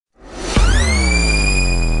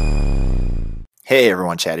Hey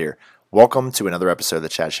everyone, Chad here. Welcome to another episode of the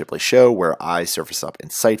Chad Shipley Show, where I surface up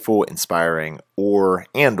insightful, inspiring, or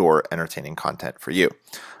entertaining content for you.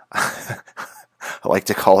 I like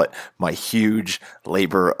to call it my huge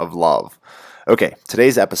labor of love. Okay,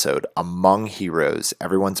 today's episode, Among Heroes,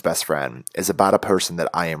 Everyone's Best Friend, is about a person that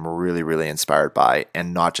I am really inspired by,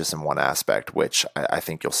 and not just in one aspect, which I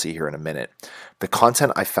think you'll see here in a minute. The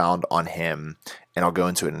content I found on him, and I'll go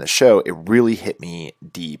into it in the show, it really hit me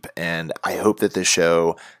deep, and I hope that this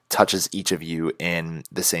show touches each of you in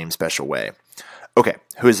the same special way. Okay,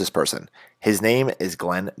 who is this person? His name is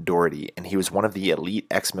Glenn Doherty, and he was one of the elite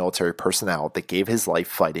ex-military personnel that gave his life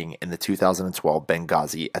fighting in the 2012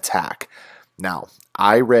 Benghazi attack. Now,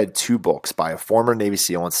 I read two books by a former Navy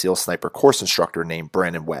SEAL and SEAL sniper course instructor named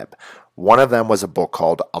Brandon Webb. One of them was a book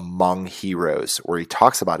called Among Heroes, where he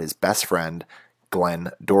talks about his best friend,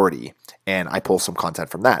 Glenn Doherty, and I pulled some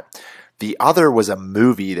content from that. The other was a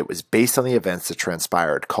movie that was based on the events that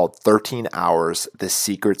transpired called 13 Hours, The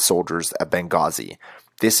Secret Soldiers at Benghazi.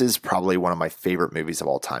 This is probably one of my favorite movies of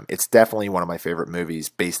all time. It's definitely one of my favorite movies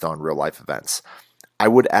based on real life events. I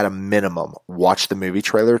would, at a minimum, watch the movie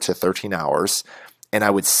trailer to 13 Hours, and I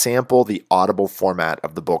would sample the Audible format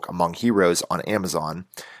of the book Among Heroes on Amazon,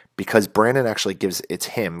 because Brandon actually it's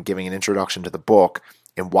him giving an introduction to the book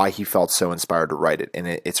and why he felt so inspired to write it, and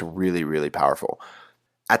it's really powerful.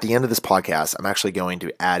 At the end of this podcast, I'm actually going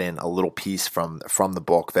to add in a little piece from the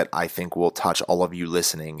book that I think will touch all of you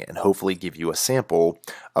listening and hopefully give you a sample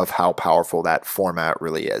of how powerful that format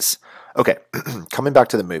really is. Okay, coming back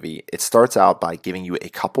to the movie, it starts out by giving you a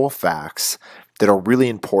couple of facts that are really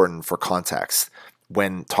important for context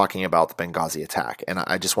when talking about the Benghazi attack, and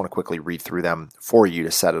I just want to quickly read through them for you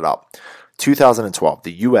to set it up. 2012,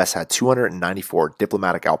 the U.S. had 294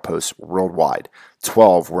 diplomatic outposts worldwide.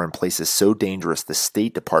 12 were in places so dangerous the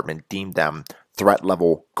State Department deemed them threat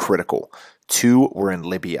level critical. 2 were in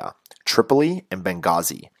Libya, Tripoli, and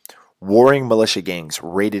Benghazi. Warring militia gangs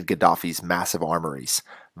raided Gaddafi's massive armories.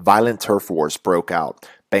 Violent turf wars broke out.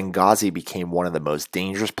 Benghazi became one of the most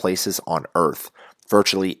dangerous places on earth.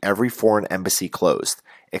 Virtually every foreign embassy closed,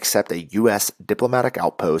 except a U.S. diplomatic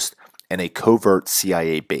outpost and a covert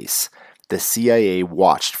CIA base. The CIA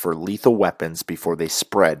watched for lethal weapons before they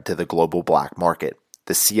spread to the global black market.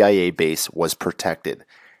 The CIA base was protected.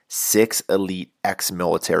 6 elite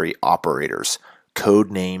ex-military operators,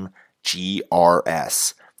 codename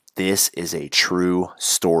GRS. This is a true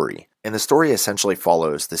story. And the story essentially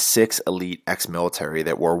follows the 6 elite ex-military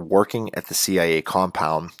that were working at the CIA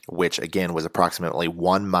compound, which again was approximately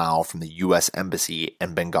 1 mile from the U.S. Embassy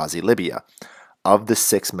in Benghazi, Libya. Of the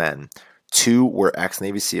 6 men, 2 were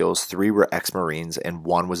ex-Navy SEALs, 3 were ex-Marines, and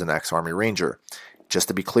 1 was an ex-Army Ranger. Just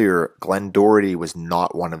to be clear, Glenn Doherty was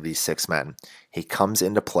not one of these 6 men. He comes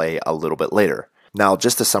into play a little bit later. Now,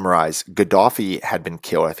 just to summarize, Gaddafi had been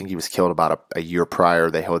killed. I think he was killed about a year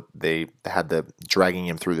prior. They had the dragging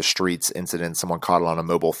him through the streets incident. Someone caught it on a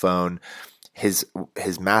mobile phone. His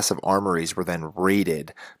massive armories were then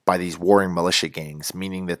raided by these warring militia gangs,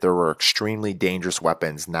 meaning that there were extremely dangerous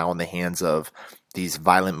weapons now in the hands of these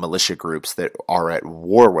violent militia groups that are at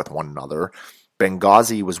war with one another.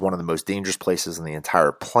 Benghazi was one of the most dangerous places on the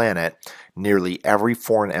entire planet. Nearly every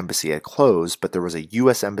foreign embassy had closed, but there was a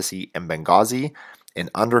U.S. embassy in Benghazi, an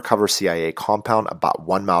undercover CIA compound about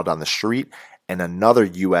 1 mile down the street, and another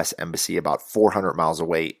U.S. embassy about 400 miles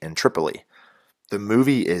away in Tripoli. The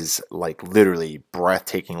movie is like literally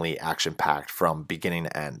breathtakingly action-packed from beginning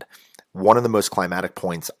to end. One of the most climatic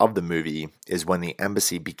points of the movie is when the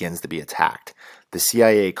embassy begins to be attacked. The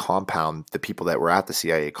CIA compound, the people that were at the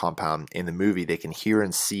CIA compound in the movie, they can hear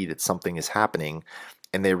and see that something is happening,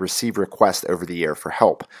 and they receive requests over the air for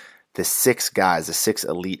help. The 6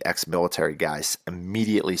 elite ex-military guys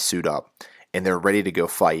immediately suit up, and they're ready to go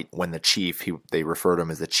fight when the chief, they refer to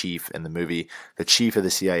him as the chief in the movie, the chief of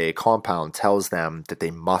the CIA compound tells them that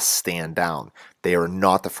they must stand down. They are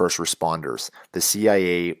not the first responders. The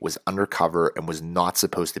CIA was undercover and was not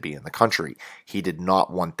supposed to be in the country. He did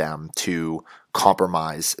not want them to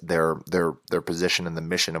compromise their position and the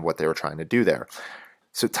mission of what they were trying to do there.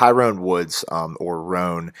 So Tyrone Woods, or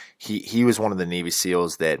Roan, he was one of the Navy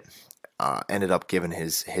SEALs that ended up giving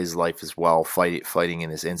his life as well, fighting in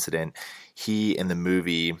this incident. He, in the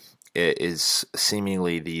movie, is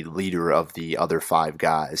seemingly the leader of the other 5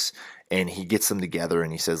 guys, and he gets them together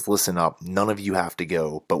and he says, listen up, none of you have to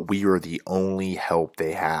go, but we are the only help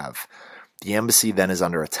they have. The embassy then is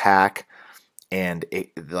under attack, and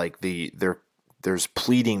there's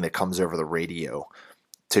pleading that comes over the radio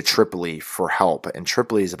to Tripoli for help, and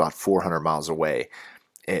Tripoli is about 400 miles away.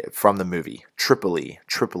 from the movie. Tripoli,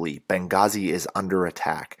 Benghazi is under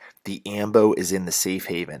attack. The AMBO is in the safe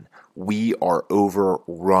haven. We are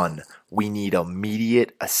overrun. We need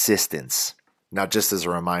immediate assistance. Now, just as a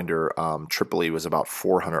reminder, Tripoli was about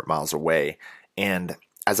 400 miles away. And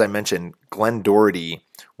as I mentioned, Glenn Doherty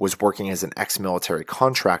was working as an ex-military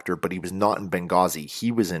contractor, but he was not in Benghazi.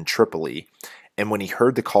 He was in Tripoli. And when he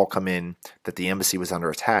heard the call come in that the embassy was under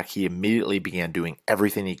attack, he immediately began doing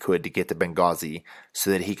everything he could to get to Benghazi so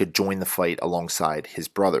that he could join the fight alongside his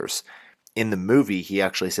brothers. In the movie, he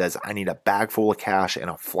actually says, I need a bag full of cash and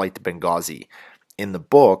a flight to Benghazi. In the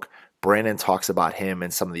book, Brandon talks about him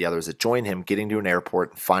and some of the others that joined him getting to an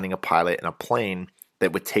airport and finding a pilot and a plane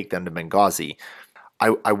that would take them to Benghazi.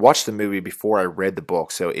 I watched the movie before I read the book,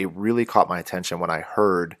 so it really caught my attention when I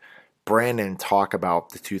heard Brandon talk about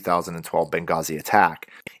the 2012 Benghazi attack.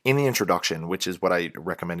 In the introduction, which is what I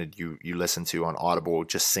recommended you listen to on Audible,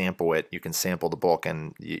 just sample it. You can sample the book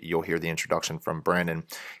and you'll hear the introduction from Brandon.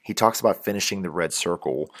 He talks about finishing The Red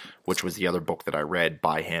Circle, which was the other book that I read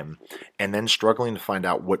by him, and then struggling to find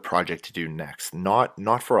out what project to do next.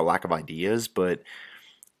 Not for a lack of ideas, but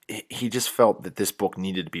he just felt that this book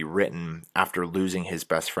needed to be written after losing his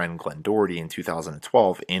best friend Glenn Doherty in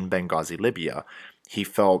 2012 in Benghazi, Libya. He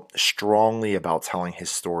felt strongly about telling his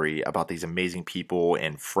story about these amazing people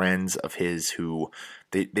and friends of his who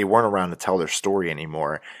they weren't around to tell their story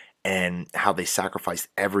anymore, and how they sacrificed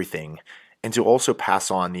everything, and to also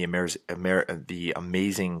pass on the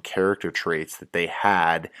amazing character traits that they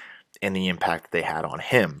had and the impact that they had on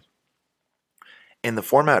him. And the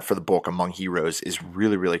format for the book, Among Heroes, is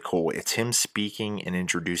really, really cool. It's him speaking and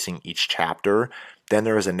introducing each chapter. Then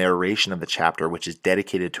there is a narration of the chapter, which is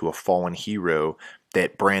dedicated to a fallen hero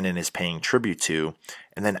that Brandon is paying tribute to.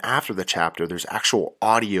 And then after the chapter, there's actual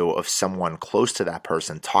audio of someone close to that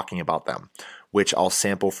person talking about them, which I'll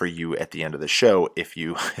sample for you at the end of the show if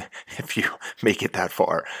you if you make it that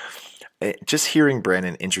far. Just hearing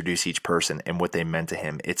Brandon introduce each person and what they meant to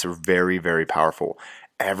him, it's very, very powerful.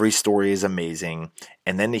 Every story is amazing,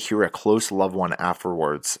 and then to hear a close loved one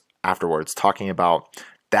afterwards talking about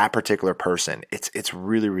that particular person, it's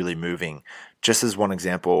really, really moving. Just as one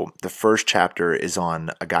example, the first chapter is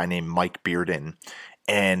on a guy named Mike Bearden,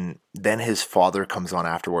 and then his father comes on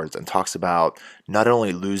afterwards and talks about not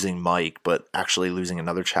only losing Mike, but actually losing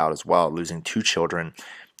another child as well, losing two children.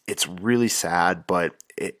 It's really sad, but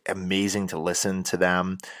amazing to listen to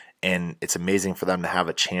them, and it's amazing for them to have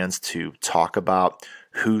a chance to talk about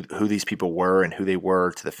who these people were and who they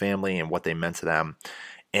were to the family and what they meant to them.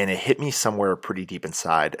 And it hit me somewhere pretty deep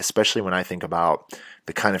inside, especially when I think about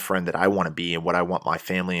the kind of friend that I want to be and what I want my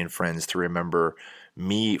family and friends to remember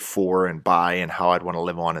me for and by, and how I'd want to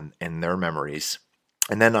live on in their memories.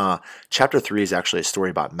 And then chapter 3 is actually a story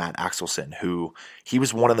about Matt Axelson, who he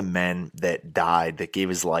was one of the men that died, that gave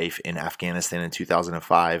his life in Afghanistan in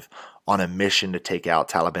 2005 on a mission to take out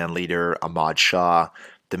Taliban leader Ahmad Shah.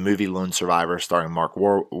 The movie Lone Survivor, starring Mark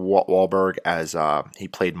Wahlberg as he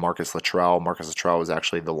played Marcus Luttrell. Marcus Luttrell was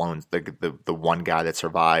actually the one guy that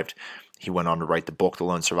survived. He went on to write the book The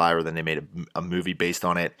Lone Survivor. Then they made a movie based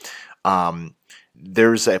on it.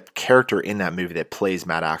 There's a character in that movie that plays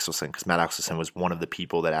Matt Axelson, because Matt Axelson was one of the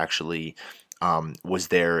people that actually was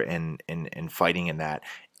there and fighting in that.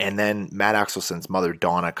 And then Matt Axelson's mother,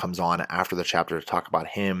 Donna, comes on after the chapter to talk about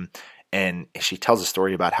him. And she tells a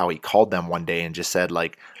story about how he called them one day and just said,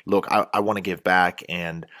 like, look, I want to give back.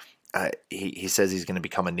 And he says he's going to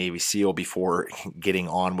become a Navy SEAL before getting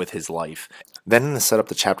on with his life. Then in the setup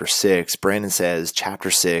to chapter 6, Brandon says,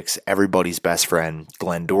 chapter 6, everybody's best friend,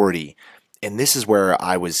 Glenn Doherty. And this is where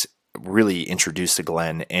I was really introduced to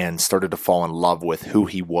Glenn and started to fall in love with who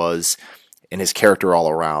he was and his character all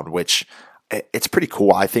around, which it's pretty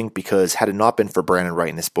cool, I think, because had it not been for Brandon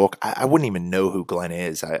writing this book, I wouldn't even know who Glenn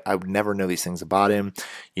is. I would never know these things about him.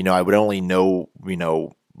 I would only know,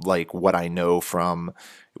 like what I know from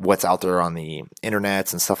what's out there on the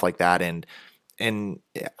internets and stuff like that. And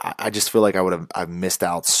I just feel like I've missed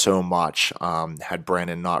out so much had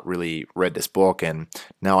Brandon not really read this book. And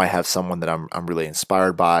now I have someone that I'm really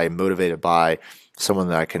inspired by, motivated by, someone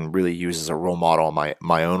that I can really use as a role model in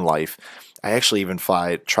my own life. I actually even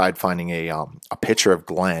tried finding a picture of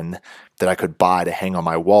Glenn that I could buy to hang on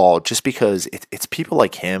my wall, just because it's people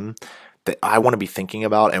like him that I want to be thinking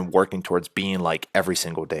about and working towards being like every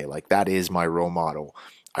single day. Like, that is my role model.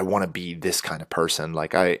 I want to be this kind of person.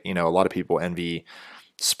 Like, a lot of people envy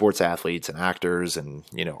sports athletes and actors and,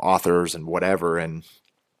 authors and whatever. And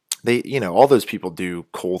they, all those people do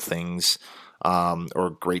cool things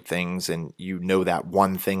or great things, and that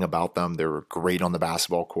one thing about them. They're great on the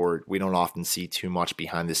basketball court. We don't often see too much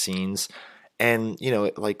behind the scenes, And,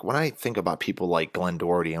 like when I think about people like Glenn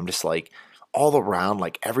Doherty, I'm just like all around,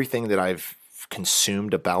 like everything that I've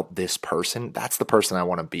consumed about this person, that's the person I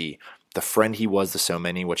want to be. The friend he was to so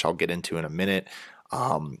many, which I'll get into in a minute.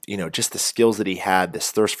 Just the skills that he had,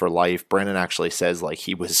 this thirst for life. Brandon actually says like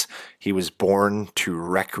he was born to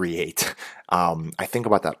recreate. I think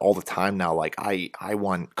about that all the time now. Like I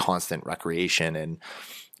want constant recreation, and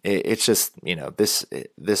it's just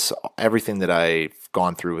this everything that I've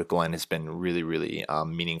gone through with Glenn has been really really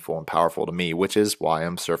meaningful and powerful to me, which is why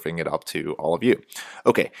I'm surfing it up to all of you.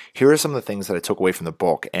 Okay, here are some of the things that I took away from the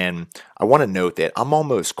book, and I want to note that I'm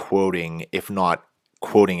almost quoting, if not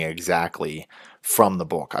quoting exactly from the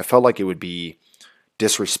book. I felt like it would be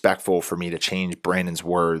disrespectful for me to change Brandon's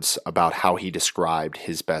words about how he described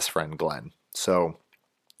his best friend Glenn. So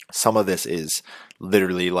some of this is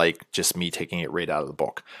literally like just me taking it right out of the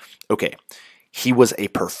book. Okay. He was a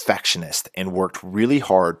perfectionist and worked really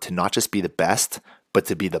hard to not just be the best, but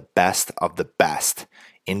to be the best of the best.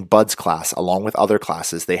 In Bud's class, along with other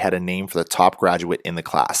classes, they had a name for the top graduate in the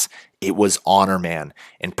class. It was Honor Man.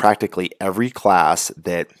 In practically every class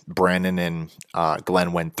that Brandon and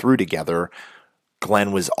Glenn went through together,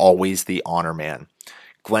 Glenn was always the Honor Man.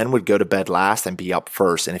 Glenn would go to bed last and be up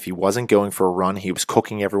first, and if he wasn't going for a run, he was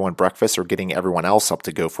cooking everyone breakfast or getting everyone else up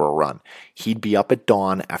to go for a run. He'd be up at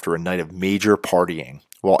dawn after a night of major partying,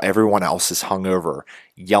 while everyone else is hungover,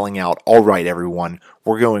 yelling out, "All right, everyone,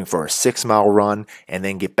 we're going for a 6-mile run and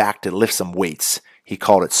then get back to lift some weights." He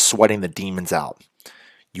called it sweating the demons out.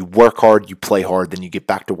 You work hard, you play hard, then you get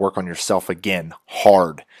back to work on yourself again,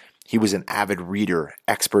 hard. He was an avid reader,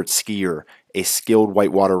 expert skier, a skilled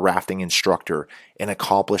whitewater rafting instructor, an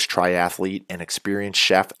accomplished triathlete, an experienced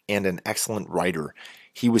chef, and an excellent writer.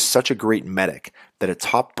 He was such a great medic that a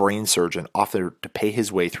top brain surgeon offered to pay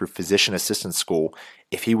his way through physician assistant school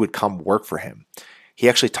if he would come work for him.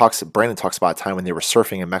 Brandon talks about a time when they were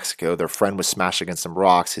surfing in Mexico. Their friend was smashed against some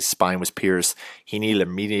rocks. His spine was pierced. He needed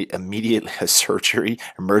immediate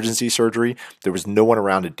emergency surgery. There was no one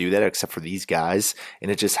around to do that except for these guys. And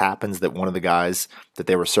it just happens that one of the guys that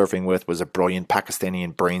they were surfing with was a brilliant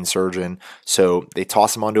Pakistani brain surgeon. So they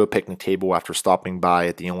toss him onto a picnic table after stopping by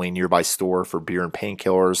at the only nearby store for beer and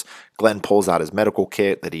painkillers. Glenn pulls out his medical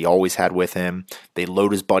kit that he always had with him. He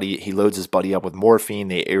loads his buddy up with morphine.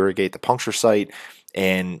 They irrigate the puncture site.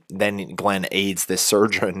 And then Glenn aids this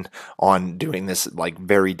surgeon on doing this like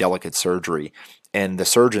very delicate surgery. And the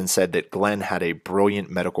surgeon said that Glenn had a brilliant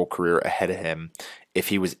medical career ahead of him if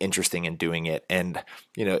he was interested in doing it. And,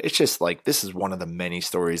 it's just like, this is one of the many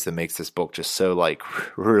stories that makes this book just so like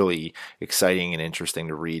really exciting and interesting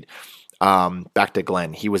to read. Back to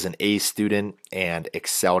Glenn. He was an A student and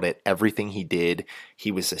excelled at everything he did. He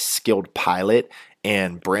was a skilled pilot,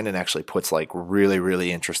 and Brandon actually puts like really,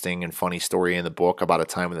 really interesting and funny story in the book about a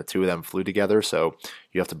time when the two of them flew together. So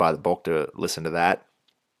you have to buy the book to listen to that.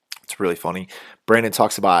 It's really funny. Brandon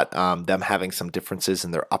talks about them having some differences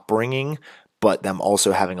in their upbringing, but them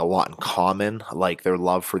also having a lot in common, like their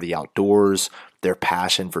love for the outdoors, their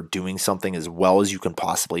passion for doing something as well as you can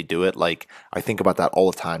possibly do it. Like, I think about that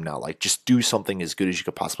all the time now. Like, just do something as good as you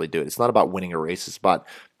could possibly do it. It's not about winning a race. It's about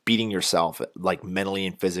beating yourself, like mentally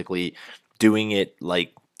and physically, doing it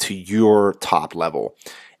like to your top level.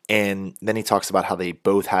 And then he talks about how they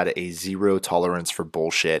both had a zero tolerance for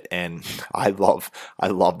bullshit. And I love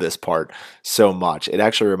this part so much. It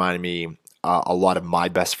actually reminded me a lot of my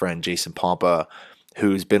best friend, Jason Pompa,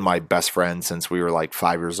 who's been my best friend since we were like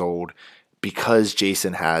 5 years old, because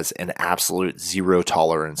Jason has an absolute zero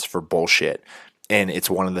tolerance for bullshit. And it's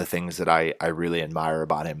one of the things that I really admire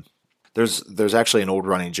about him. There's actually an old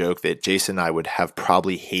running joke that Jason and I would have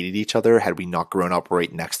probably hated each other had we not grown up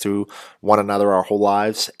right next to one another our whole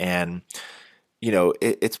lives. And,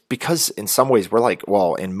 it's because in some ways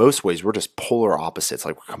in most ways, we're just polar opposites.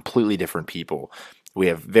 Like, we're completely different people. We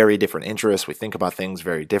have very different interests. We think about things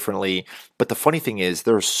very differently. But the funny thing is,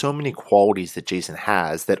 there are so many qualities that Jason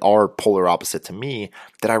has that are polar opposite to me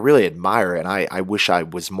that I really admire. And I wish I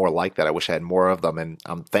was more like that. I wish I had more of them. And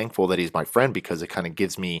I'm thankful that he's my friend, because it kind of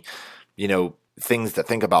gives me, things to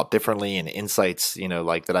think about differently and insights,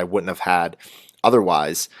 like that I wouldn't have had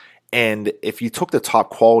otherwise. And if you took the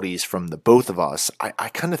top qualities from the both of us, I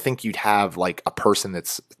kind of think you'd have like a person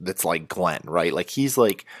that's like Glenn, right? Like, he's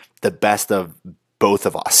like the best of both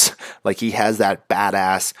of us. Like, he has that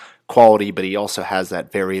badass quality, but he also has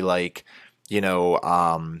that very like,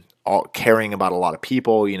 caring about a lot of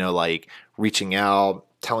people, like reaching out,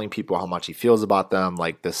 telling people how much he feels about them,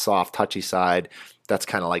 like the soft, touchy side. That's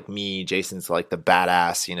kind of like me. Jason's like the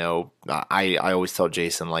badass, I always tell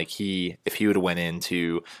Jason, like, if he would have went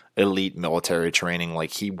into elite military training,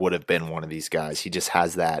 like, he would have been one of these guys. He just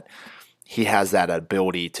has that he has that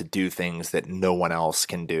ability to do things that no one else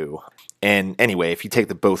can do. And anyway, if you take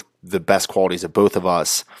the best qualities of both of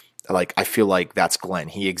us, like I feel like that's Glenn.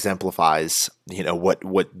 He exemplifies, what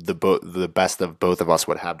the best of both of us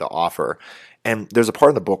would have to offer. And there's a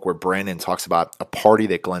part in the book where Brandon talks about a party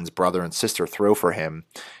that Glenn's brother and sister throw for him,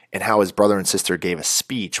 and how his brother and sister gave a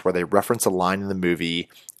speech where they reference a line in the movie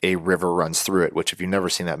 "A River Runs Through It," which if you've never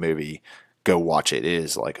seen that movie, go watch it. It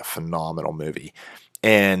is like a phenomenal movie.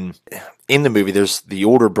 And in the movie, there's the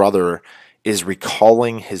older brother is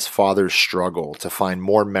recalling his father's struggle to find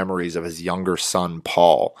more memories of his younger son,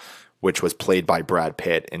 Paul, which was played by Brad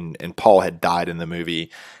Pitt. And Paul had died in the movie.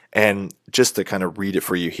 And just to kind of read it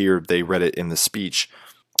for you here, they read it in the speech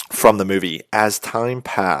from the movie. "As time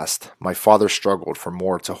passed, my father struggled for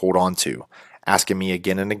more to hold on to, asking me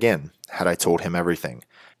again and again, had I told him everything.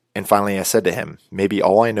 And finally I said to him, maybe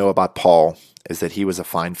all I know about Paul is that he was a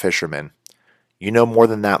fine fisherman. You know more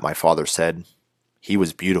than that, my father said. He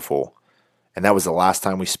was beautiful. And that was the last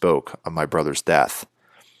time we spoke of my brother's death."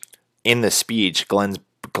 In the speech, Glenn's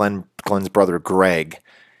brother Greg,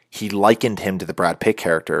 he likened him to the Brad Pitt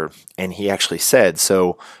character, and he actually said,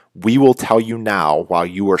 "So we will tell you now, while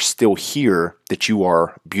you are still here, that you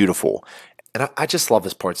are beautiful." And I just love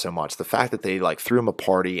this part so much. The fact that they threw him a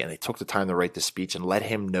party and they took the time to write the speech and let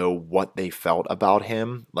him know what they felt about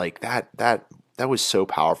him, like that was so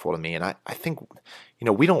powerful to me. And I think,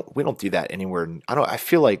 we don't do that anywhere. I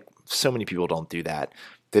feel like so many people don't do that.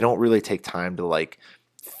 They don't really take time to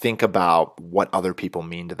think about what other people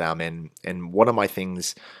mean to them. And one of my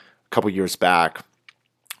things a couple years back,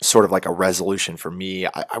 sort of like a resolution for me,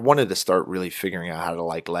 I wanted to start really figuring out how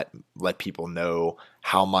to let people know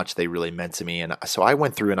how much they really meant to me. And so I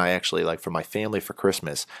went through and I actually, for my family for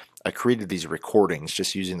Christmas, I created these recordings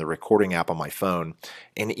just using the recording app on my phone.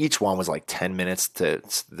 And each one was 10 minutes to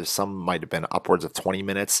some might have been upwards of 20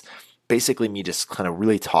 minutes. Basically me just kind of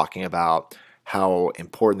really talking about how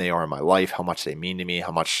important they are in my life, how much they mean to me,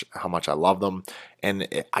 how much I love them. And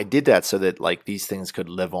I did that so that these things could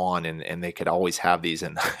live on and they could always have these.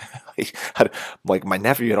 And my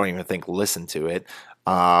nephew, I don't even think listened to it.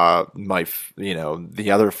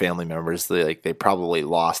 The other family members, they probably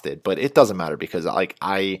lost it, but it doesn't matter because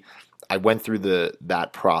I went through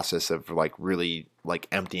that process of really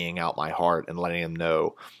emptying out my heart and letting them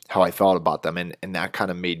know how I felt about them. And that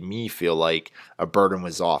kind of made me feel like a burden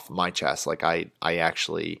was off my chest. I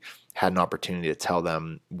actually had an opportunity to tell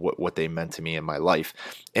them what they meant to me in my life.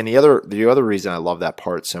 And the other reason I love that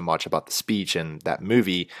part so much about the speech and that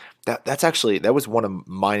movie, that was one of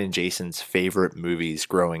mine and Jason's favorite movies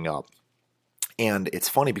growing up. And it's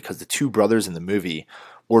funny because the two brothers in the movie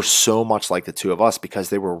were so much like the two of us because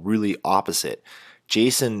they were really opposite.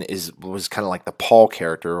 Jason was kind of like the Paul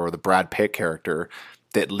character or the Brad Pitt character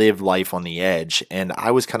that lived life on the edge, and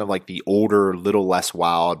I was kind of like the older, little less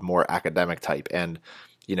wild, more academic type. And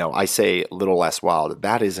I say little less wild.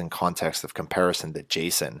 That is in context of comparison to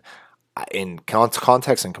Jason. In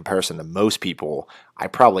context and comparison to most people, I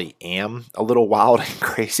probably am a little wild and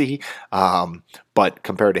crazy, but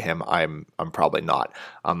compared to him, I'm probably not.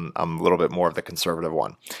 I'm a little bit more of the conservative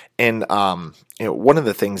one. And one of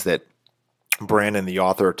the things that Brandon, the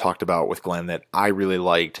author, talked about with Glenn that I really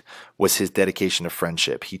liked was his dedication to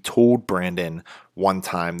friendship. He told Brandon one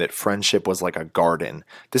time that friendship was like a garden.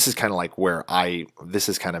 This is kind of this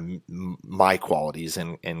is kind of my qualities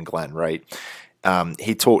in Glenn, right?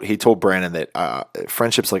 He told Brandon that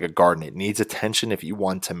friendship's like a garden. It needs attention if you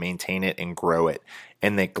want to maintain it and grow it.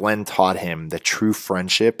 And that Glenn taught him that true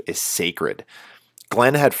friendship is sacred.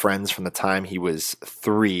 Glenn had friends from the time he was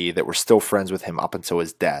 3 that were still friends with him up until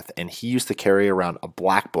his death, and he used to carry around a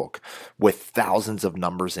black book with thousands of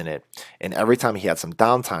numbers in it. And every time he had some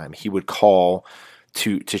downtime, he would call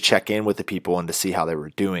to check in with the people and to see how they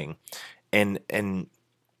were doing. And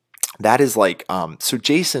that is so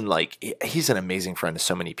Jason, he's an amazing friend to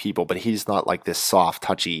so many people, but he's not like this soft,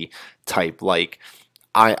 touchy type.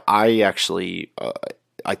 I actually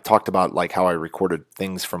I talked about how I recorded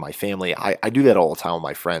things for my family. I do that all the time with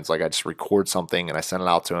my friends. I just record something and I send it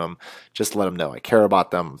out to them, just to let them know I care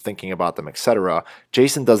about them, I'm thinking about them, etc.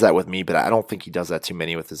 Jason does that with me, but I don't think he does that too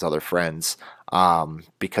many with his other friends,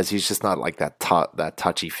 because he's just not that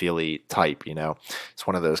touchy-feely type. It's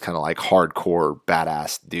one of those kind of hardcore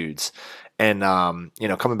badass dudes. And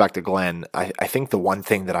coming back to Glenn, I think the one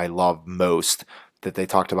thing that I love most that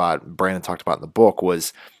Brandon talked about in the book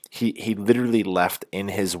was he literally left in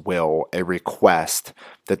his will a request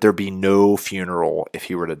that there be no funeral if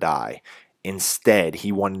he were to die. Instead,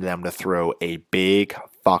 he wanted them to throw a big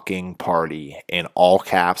fucking party in all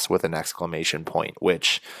caps with an exclamation point,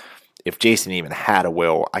 which if Jason even had a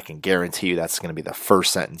will, I can guarantee you that's going to be the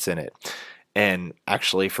first sentence in it. And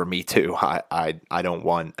actually, for me too, I don't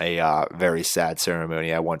want a very sad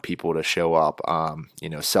ceremony. I want people to show up,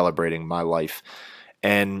 celebrating my life.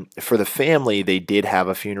 And for the family, they did have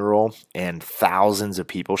a funeral, and thousands of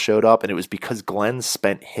people showed up. And it was because Glenn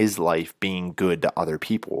spent his life being good to other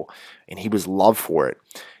people, and he was loved for it.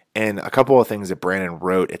 And a couple of things that Brandon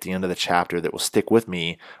wrote at the end of the chapter that will stick with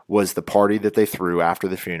me was the party that they threw after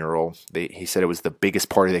the funeral. He said it was the biggest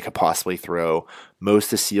party they could possibly throw.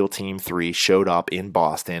 Most of SEAL Team 3 showed up in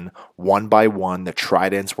Boston. One by one, the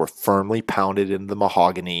tridents were firmly pounded into the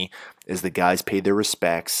mahogany as the guys paid their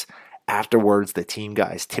respects. Afterwards, the team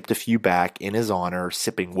guys tipped a few back in his honor,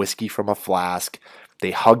 sipping whiskey from a flask.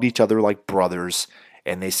 They hugged each other like brothers,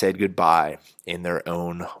 and they said goodbye in their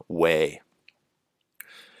own way.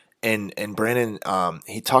 And Brandon,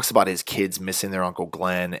 he talks about his kids missing their Uncle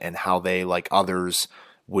Glenn and how they, like others,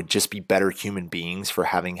 would just be better human beings for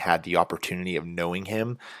having had the opportunity of knowing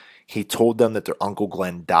him. He told them that their Uncle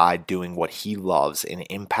Glenn died doing what he loves and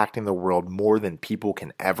impacting the world more than people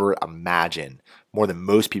can ever imagine, more than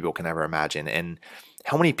most people can ever imagine. And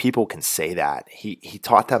how many people can say that? He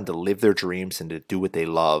taught them to live their dreams and to do what they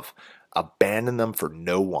love, abandon them for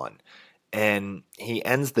no one. And he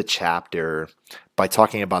ends the chapter by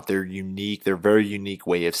talking about their very unique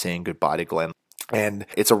way of saying goodbye to Glenn. And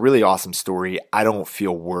it's a really awesome story. I don't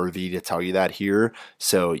feel worthy to tell you that here,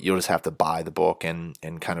 so you'll just have to buy the book and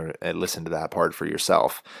kind of listen to that part for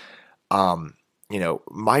yourself. My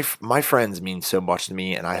friends mean so much to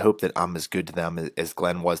me, and I hope that I'm as good to them as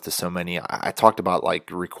Glenn was to so many. I talked about like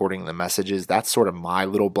recording the messages. That's sort of my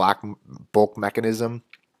little black book mechanism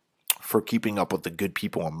for keeping up with the good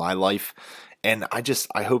people in my life. And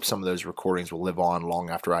I hope some of those recordings will live on long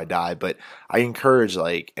after I die. But I encourage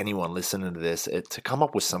like anyone listening to this to come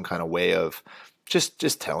up with some kind of way of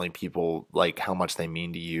just telling people like how much they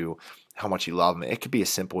mean to you, how much you love them. It could be as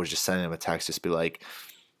simple as just sending them a text, just be like,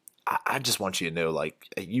 I just want you to know, like,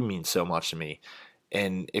 you mean so much to me.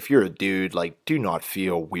 And if you're a dude, like, do not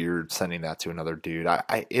feel weird sending that to another dude.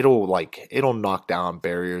 It'll knock down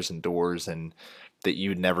barriers and doors and that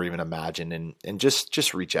you'd never even imagine, and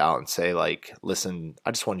just reach out and say like, listen,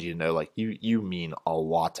 I just wanted you to know, like, you mean a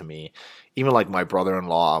lot to me. Even like my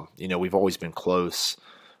brother-in-law, we've always been close,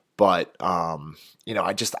 but I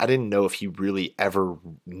didn't know if he really ever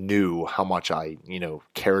knew how much I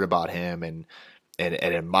cared about him and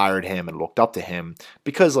admired him and looked up to him,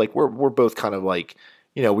 because like we're both kind of like,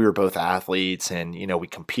 we were both athletes, and we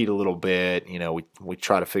compete a little bit. We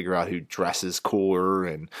try to figure out who dresses cooler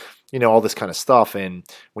and all this kind of stuff. And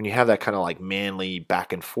when you have that kind of like manly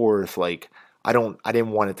back and forth, like I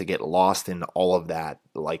didn't want it to get lost in all of that,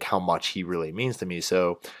 like how much he really means to me.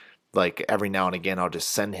 So like every now and again, I'll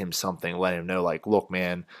just send him something, let him know like, look,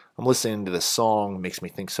 man, I'm listening to this song, it makes me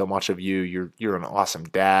think so much of you. You're an awesome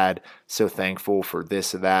dad. So thankful for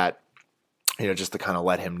this or that. Just to kind of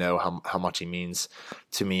let him know how much he means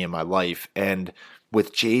to me in my life. And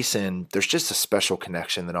with Jason, there's just a special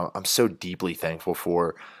connection that I'm so deeply thankful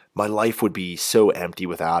for. My life would be so empty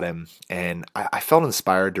without him. And I felt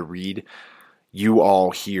inspired to read you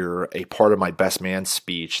all here a part of my best man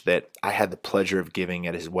speech that I had the pleasure of giving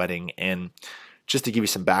at his wedding. And just to give you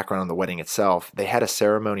some background on the wedding itself, they had a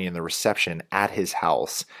ceremony and the reception at his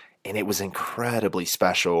house, and it was incredibly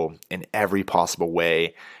special in every possible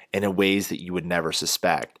way, and in ways that you would never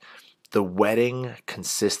suspect. The wedding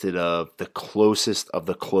consisted of the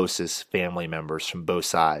closest family members from both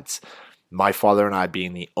sides. My father and I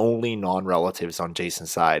being the only non-relatives on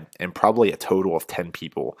Jason's side, and probably a total of 10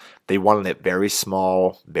 people. They wanted it very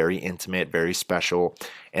small, very intimate, very special,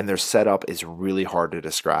 and their setup is really hard to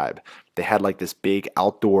describe. They had like this big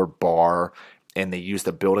outdoor bar, and they used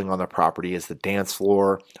the building on the property as the dance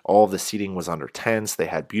floor. All of the seating was under tents. They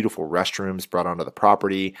had beautiful restrooms brought onto the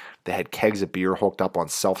property. They had kegs of beer hooked up on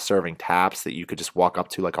self-serving taps that you could just walk up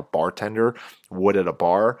to like a bartender would at a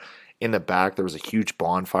bar. In the back, there was a huge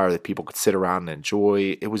bonfire that people could sit around and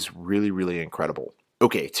enjoy. It was really, really incredible.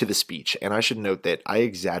 Okay, to the speech. And I should note that I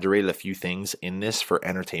exaggerated a few things in this for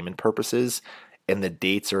entertainment purposes, and the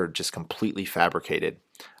dates are just completely fabricated.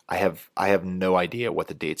 I have no idea what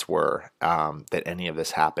the dates were that any of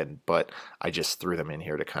this happened, but I just threw them in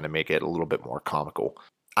here to kind of make it a little bit more comical.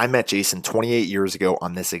 I met Jason 28 years ago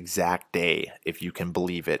on this exact day, if you can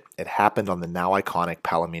believe it. It happened on the now iconic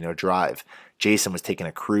Palomino Drive. Jason was taking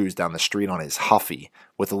a cruise down the street on his Huffy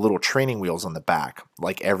with the little training wheels on the back,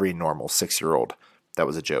 like every normal 6-year-old. That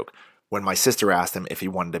was a joke. When my sister asked him if he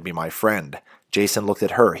wanted to be my friend, Jason looked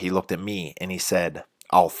at her, he looked at me, and he said,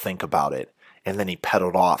 "I'll think about it." And then he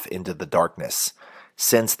pedaled off into the darkness.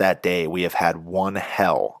 Since that day, we have had one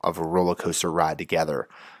hell of a roller coaster ride together,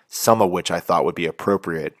 some of which I thought would be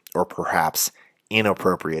appropriate or perhaps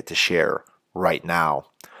inappropriate to share right now.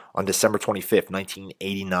 On December 25th,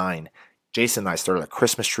 1989, Jason and I started a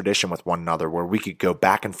Christmas tradition with one another where we could go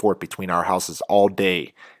back and forth between our houses all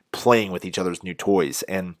day playing with each other's new toys.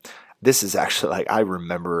 And this is actually like, I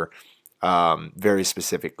remember very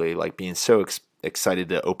specifically like being so excited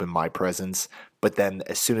to open my presents, but then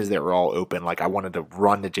as soon as they were all open, like I wanted to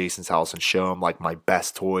run to Jason's house and show him like my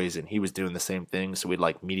best toys, and he was doing the same thing, so we'd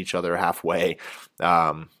like meet each other halfway.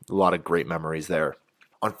 A lot of great memories there.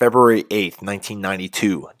 On February 8th,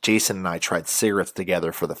 1992, Jason and I tried cigarettes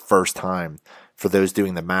together for the first time. For those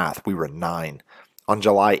doing the math, we were 9. On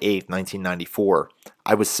July 8th, 1994,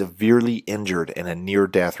 I was severely injured in a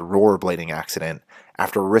near-death rollerblading accident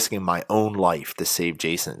after risking my own life to save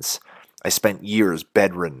Jason's. I spent years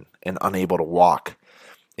bedridden and unable to walk.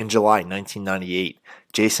 In July 1998,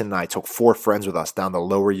 Jason and I took 4 friends with us down the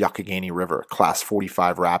lower Youghiogheny River, Class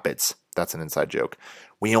 45 Rapids. That's an inside joke.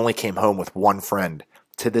 We only came home with one friend.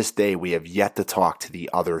 To this day, we have yet to talk to the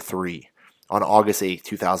other 3. On August 8,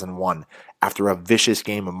 2001, after a vicious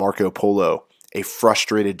game of Marco Polo, a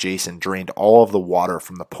frustrated Jason drained all of the water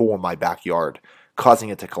from the pool in my backyard, causing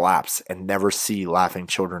it to collapse and never see laughing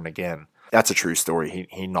children again. That's a true story.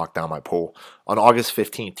 He knocked down my pool. On August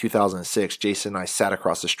 15, 2006, Jason and I sat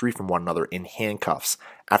across the street from one another in handcuffs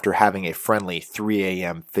after having a friendly 3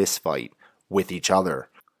 a.m. fist fight with each other.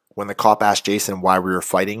 When the cop asked Jason why we were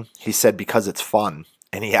fighting, he said because it's fun.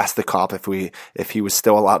 And he asked the cop if he was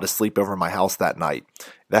still allowed to sleep over my house that night.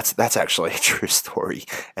 That's actually a true story.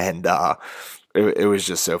 And it was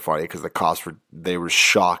just so funny because the cops were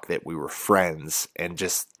shocked that we were friends and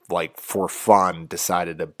just like for fun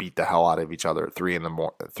decided to beat the hell out of each other at 3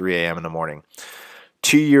 a.m. in the morning.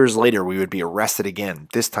 2 years later, we would be arrested again,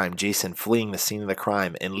 this time Jason fleeing the scene of the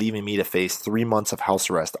crime and leaving me to face 3 months of house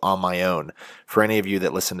arrest on my own. For any of you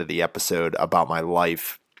that listened to the episode about my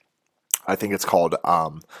life, I think it's called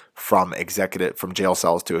From Jail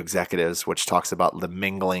Cells to Executives, which talks about the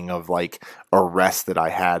mingling of like arrests that I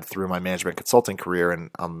had through my management consulting career. And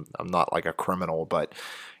I'm not like a criminal, but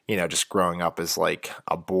you know, just growing up as like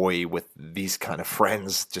a boy with these kind of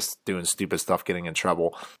friends, just doing stupid stuff, getting in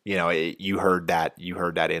trouble. You know, you heard that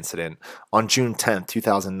incident. On June 10th,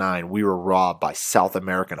 2009, we were robbed by South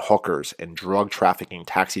American hookers and drug trafficking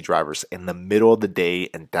taxi drivers in the middle of the day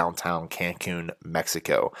in downtown Cancun,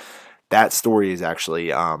 Mexico. That story is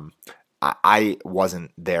actually, I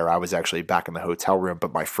wasn't there. I was actually back in the hotel room,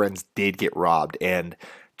 but my friends did get robbed. And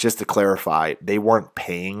just to clarify, they weren't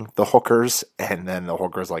paying the hookers and then the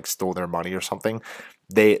hookers like stole their money or something.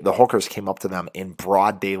 The hookers came up to them in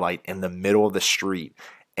broad daylight in the middle of the street,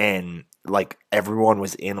 and like everyone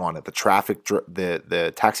was in on it.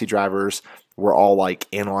 The taxi drivers were all like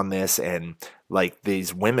in on this, and like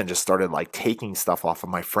these women just started like taking stuff off of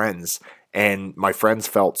my friends. And my friends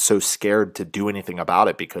felt so scared to do anything about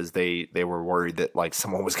it because they were worried that like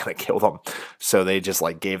someone was going to kill them. So they just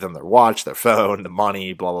like gave them their watch, their phone, the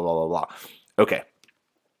money, blah, blah, blah, blah, blah. Okay.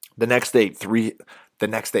 The next day,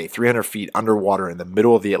 300 feet underwater in the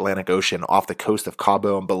middle of the Atlantic Ocean off the coast of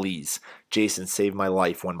Cabo and Belize, Jason saved my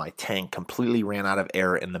life when my tank completely ran out of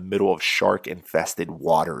air in the middle of shark-infested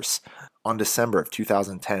waters. On December of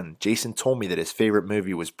 2010, Jason told me that his favorite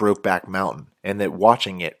movie was Brokeback Mountain and that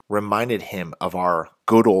watching it reminded him of our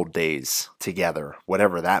good old days together,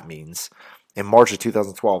 whatever that means. In March of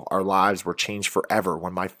 2012, our lives were changed forever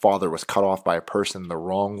when my father was cut off by a person in the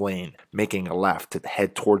wrong lane, making a left to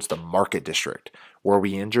head towards the Market District. Were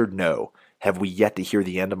we injured? No. Have we yet to hear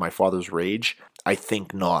the end of my father's rage? I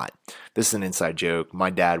think not. This is an inside joke. My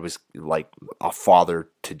dad was like a father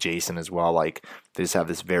to Jason as well. Like they just have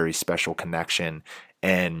this very special connection.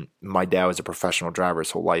 And my dad was a professional driver his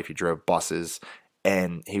whole life. He drove buses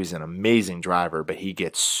and he was an amazing driver, but he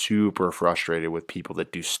gets super frustrated with people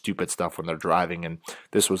that do stupid stuff when they're driving. And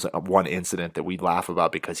this was one incident that we laugh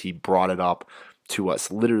about because he brought it up to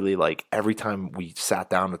us literally like every time we sat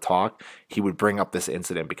down to talk, he would bring up this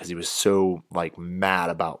incident because he was so like mad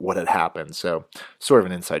about what had happened. So sort of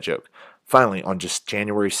an inside joke. Finally, on just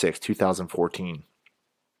January 6, 2014,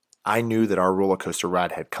 I knew that our roller coaster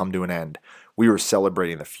ride had come to an end. We were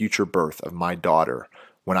celebrating the future birth of my daughter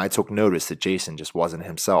when I took notice that Jason just wasn't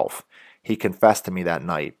himself. He confessed to me that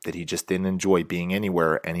night that he just didn't enjoy being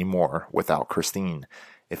anywhere anymore without Christine.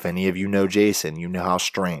 If any of you know Jason, you know how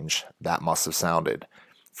strange that must have sounded.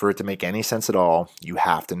 For it to make any sense at all, you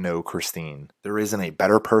have to know Christine. There isn't a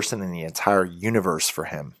better person in the entire universe for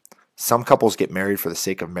him. Some couples get married for the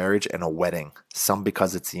sake of marriage and a wedding, some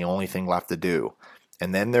because it's the only thing left to do.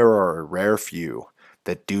 And then there are a rare few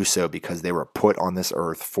that do so because they were put on this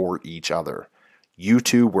earth for each other. You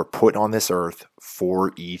two were put on this earth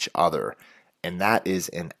for each other. And that is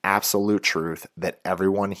an absolute truth that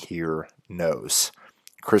everyone here knows.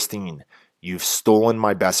 Christine, you've stolen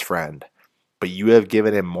my best friend, but you have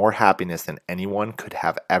given him more happiness than anyone could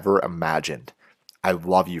have ever imagined. I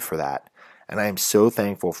love you for that. And I am so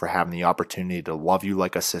thankful for having the opportunity to love you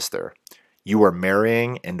like a sister. You are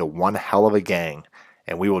marrying into one hell of a gang,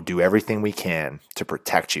 and we will do everything we can to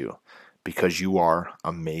protect you because you are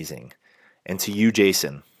amazing. And to you,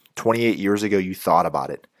 Jason, 28 years ago you thought about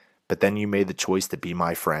it, but then you made the choice to be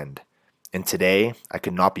my friend. And today, I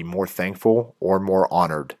could not be more thankful or more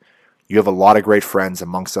honored. You have a lot of great friends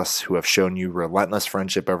amongst us who have shown you relentless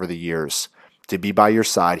friendship over the years. To be by your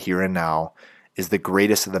side here and now is the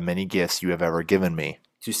greatest of the many gifts you have ever given me.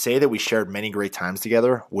 To say that we shared many great times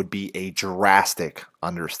together would be a drastic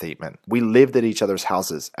understatement. We lived at each other's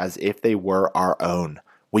houses as if they were our own.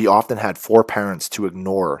 We often had 4 parents to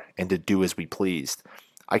ignore and to do as we pleased.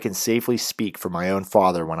 I can safely speak for my own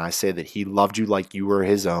father when I say that he loved you like you were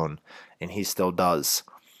his own, and he still does.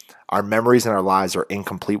 Our memories and our lives are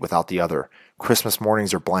incomplete without the other. Christmas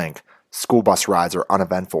mornings are blank. School bus rides are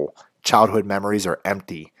uneventful. Childhood memories are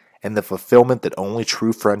empty. And the fulfillment that only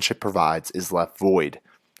true friendship provides is left void.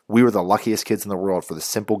 We were the luckiest kids in the world for the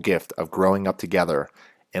simple gift of growing up together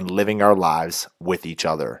and living our lives with each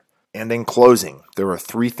other. And in closing, there are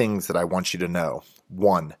 3 things that I want you to know.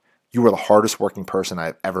 1, you are the hardest working person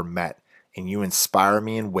I've ever met, and you inspire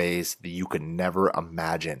me in ways that you could never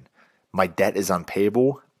imagine. My debt is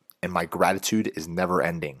unpayable, and my gratitude is never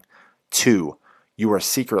ending. 2, you are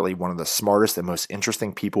secretly one of the smartest and most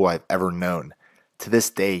interesting people I've ever known. To this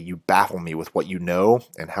day, you baffle me with what you know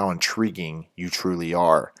and how intriguing you truly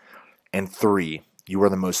are. And 3, you are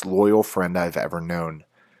the most loyal friend I've ever known.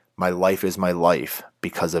 My life is my life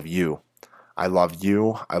because of you. I love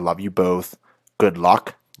you. I love you both. Good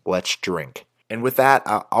luck. Let's drink. And with that,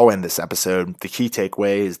 I'll end this episode. The key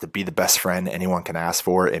takeaway is to be the best friend anyone can ask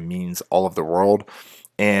for. It means all of the world.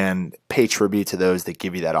 And pay tribute to those that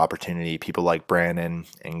give you that opportunity, people like Brandon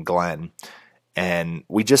and Glenn. And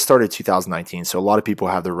we just started 2019, so a lot of people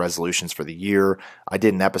have their resolutions for the year. I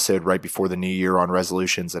did an episode right before the new year on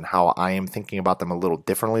resolutions and how I am thinking about them a little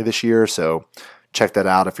differently this year, so check that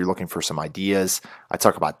out if you're looking for some ideas. I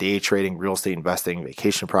talk about day trading, real estate investing,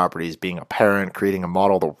 vacation properties, being a parent, creating a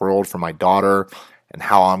model of the world for my daughter, and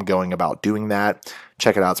how I'm going about doing that.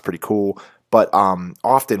 Check it out, it's pretty cool. But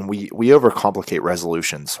often we overcomplicate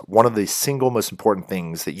resolutions. One of the single most important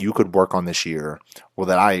things that you could work on this year, or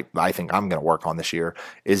that I think I'm going to work on this year,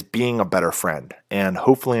 is being a better friend. And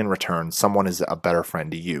hopefully in return, someone is a better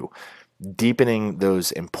friend to you. Deepening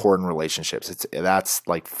those important relationships. That's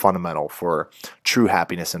like fundamental for true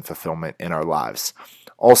happiness and fulfillment in our lives.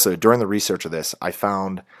 Also, during the research of this, I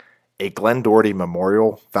found a Glenn Doherty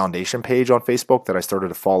Memorial Foundation page on Facebook that I started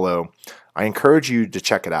to follow. I encourage you to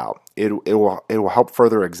check it out. It will help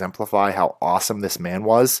further exemplify how awesome this man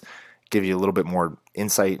was, give you a little bit more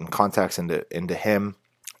insight and context into him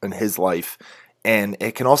and his life, and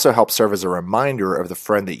it can also help serve as a reminder of the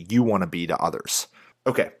friend that you want to be to others.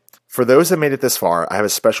 Okay, for those that made it this far, I have a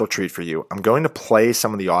special treat for you. I'm going to play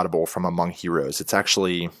some of the audible from Among Heroes. It's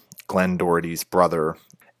actually Glenn Doherty's brother,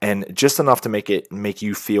 and just enough to make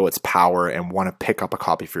you feel its power and want to pick up a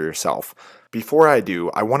copy for yourself. Before I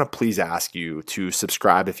do, I want to please ask you to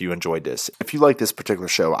subscribe if you enjoyed this. If you like this particular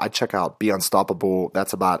show, I'd check out Be Unstoppable.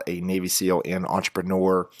 That's about a Navy SEAL and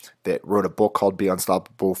entrepreneur that wrote a book called Be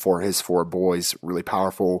Unstoppable for his 4 boys. Really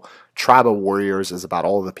powerful. Tribal Warriors is about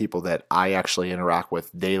all of the people that I actually interact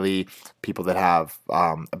with daily, people that have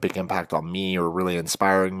a big impact on me or really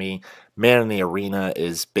inspiring me. Man in the Arena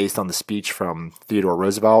is based on the speech from Theodore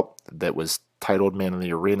Roosevelt that was titled Man in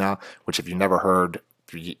the Arena, which if you've never heard,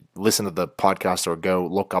 listen to the podcast or go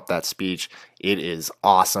look up that speech. It is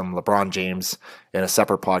awesome. LeBron James in a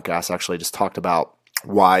separate podcast actually just talked about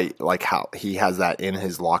why, like how he has that in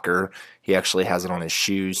his locker. He actually has it on his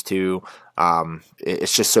shoes too.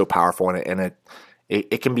 It's just so powerful, and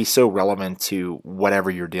it can be so relevant to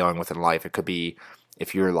whatever you're dealing with in life. It could be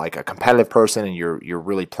if you're like a competitive person and you're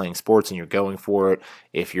really playing sports and you're going for it,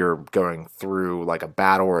 if you're going through like a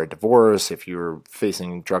battle or a divorce, if you're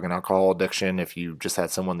facing drug and alcohol addiction, if you just had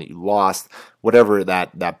someone that you lost, whatever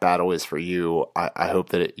that battle is for you, I hope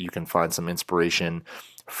that you can find some inspiration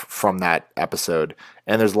from that episode.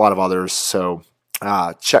 And there's a lot of others, so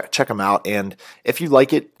check them out. And if you like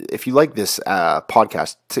this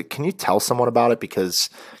podcast, can you tell someone about it? Because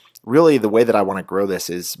really the way that I want to grow this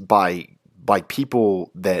is by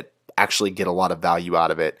people that actually get a lot of value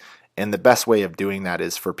out of it. And the best way of doing that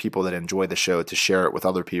is for people that enjoy the show to share it with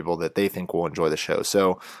other people that they think will enjoy the show.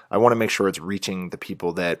 So I want to make sure it's reaching the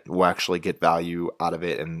people that will actually get value out of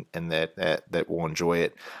it and that will enjoy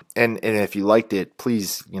it. And if you liked it,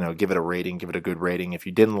 please, give it a rating, give it a good rating. If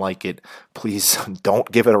you didn't like it, please don't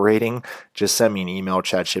give it a rating. Just send me an email,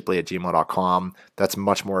 chadshipley@gmail.com. That's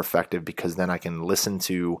much more effective because then I can listen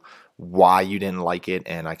to why you didn't like it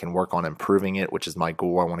and I can work on improving it, which is my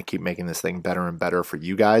goal. I want to keep making this thing better and better for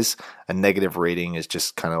you guys. A negative rating is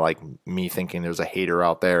just kind of like me thinking there's a hater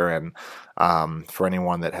out there. And for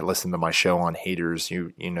anyone that had listened to my show on haters,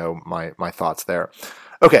 you know my thoughts there.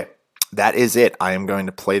 Okay, that is it. I am going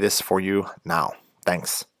to play this for you now.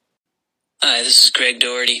 Thanks. Hi, this is Greg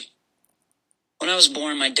Doherty. When I was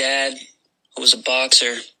born, my dad, who was a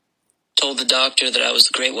boxer, told the doctor that I was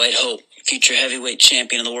the Great White Hope, future heavyweight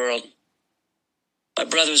champion of the world. My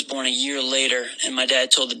brother was born a year later, and my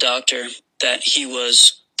dad told the doctor that he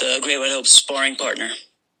was the Great White Hope's sparring partner.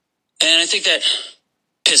 And I think that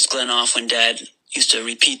pissed Glenn off when Dad used to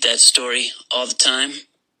repeat that story all the time.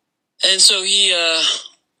 And so he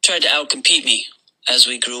tried to outcompete me as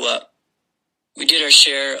we grew up. We did our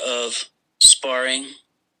share of sparring,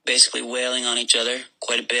 basically wailing on each other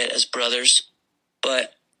quite a bit as brothers.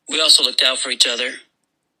 But we also looked out for each other.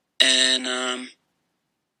 And I'll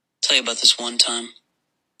tell you about this one time.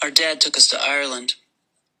 Our dad took us to Ireland.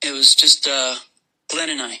 It was just Glenn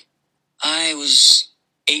and I. I was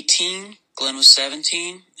 18. Glenn was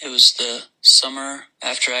 17. It was the summer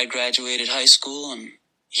after I graduated high school, and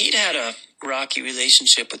he'd had a rocky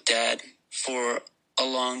relationship with Dad for a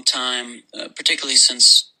long time, particularly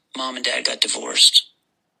since Mom and Dad got divorced.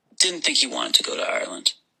 Didn't think he wanted to go to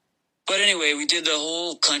Ireland. But anyway, we did the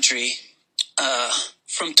whole country,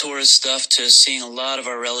 from tourist stuff to seeing a lot of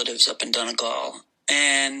our relatives up in Donegal.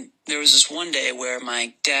 And there was this one day where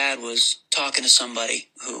my dad was talking to somebody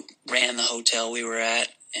who ran the hotel we were at,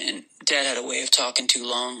 and Dad had a way of talking too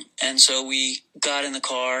long. And so we got in the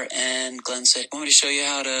car, and Glenn said, "Want me to show you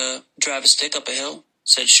how to drive a stick up a hill?"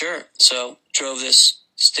 Said, "Sure." So drove this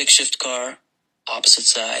stick shift car, opposite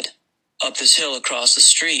side, up this hill across the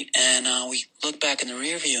street. And we looked back in the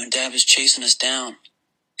rear view, and Dad was chasing us down.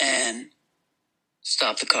 And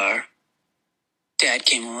stopped the car. Dad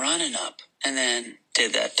came running up and then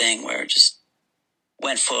did that thing where it just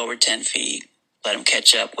went forward 10 feet, let him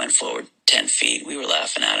catch up, went forward 10 feet. We were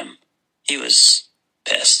laughing at him. He was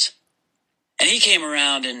pissed. And he came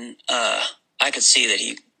around, and I could see that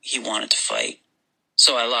he wanted to fight.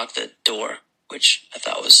 So I locked the door, which I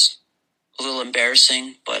thought was a little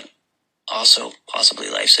embarrassing, but also possibly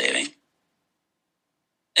life-saving.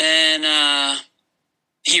 And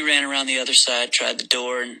he ran around the other side, tried the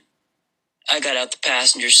door, and I got out the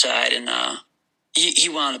passenger side, and he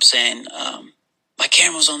wound up saying my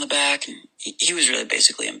camera was on the back, and he was really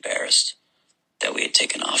basically embarrassed that we had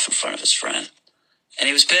taken off in front of his friend, and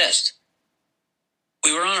he was pissed.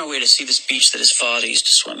 We were on our way to see this beach that his father used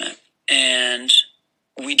to swim at, and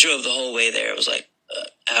we drove the whole way there. It was like an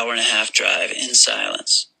hour and a half drive in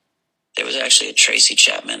silence. There was actually a Tracy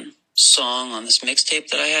Chapman song on this mixtape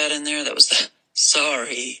that I had in there that was the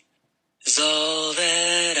 "Sorry is all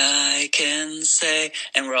that I can say."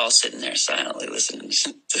 And we're all sitting there silently listening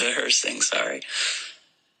to her sing "Sorry."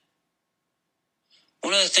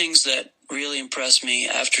 One of the things that really impressed me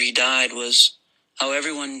after he died was how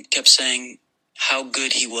everyone kept saying how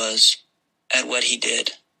good he was at what he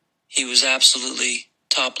did. He was absolutely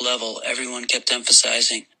top level. Everyone kept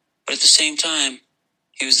emphasizing. But at the same time,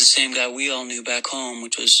 he was the same guy we all knew back home,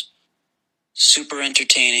 which was super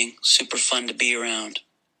entertaining, super fun to be around.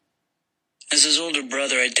 As his older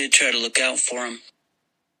brother, I did try to look out for him.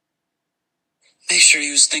 Make sure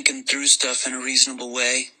he was thinking through stuff in a reasonable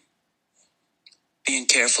way. Being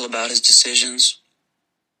careful about his decisions.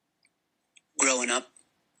 Growing up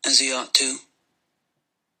as he ought to.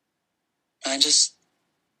 I just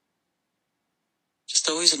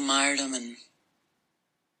always admired him and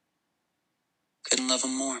couldn't love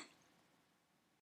him more.